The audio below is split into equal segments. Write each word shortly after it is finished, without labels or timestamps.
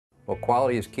Well,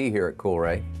 quality is key here at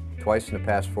Kool-Ray. Twice in the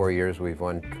past 4 years, we've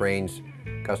won Train's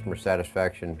Customer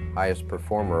Satisfaction Highest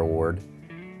Performer Award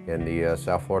in the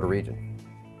South Florida region.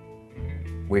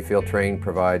 We feel Train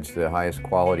provides the highest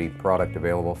quality product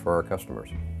available for our customers.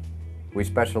 We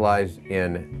specialize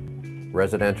in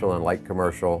residential and light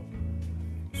commercial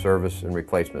service and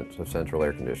replacements of central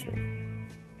air conditioning.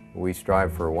 We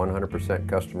strive for 100%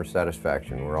 customer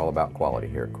satisfaction. We're all about quality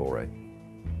here at Kool-Ray.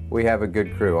 We have a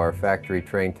good crew. Our factory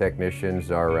trained technicians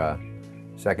are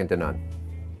second to none.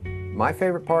 My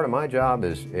favorite part of my job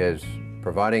is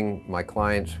providing my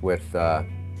clients with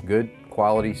good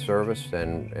quality service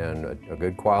and a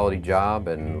good quality job,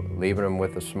 and leaving them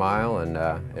with a smile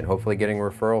and hopefully getting a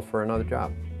referral for another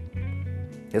job.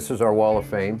 This is our Wall of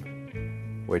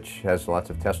Fame, which has lots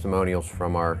of testimonials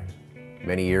from our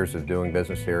many years of doing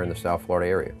business here in the South Florida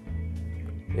area.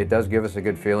 It does give us a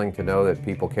good feeling to know that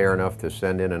people care enough to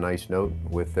send in a nice note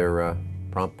with their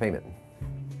prompt payment.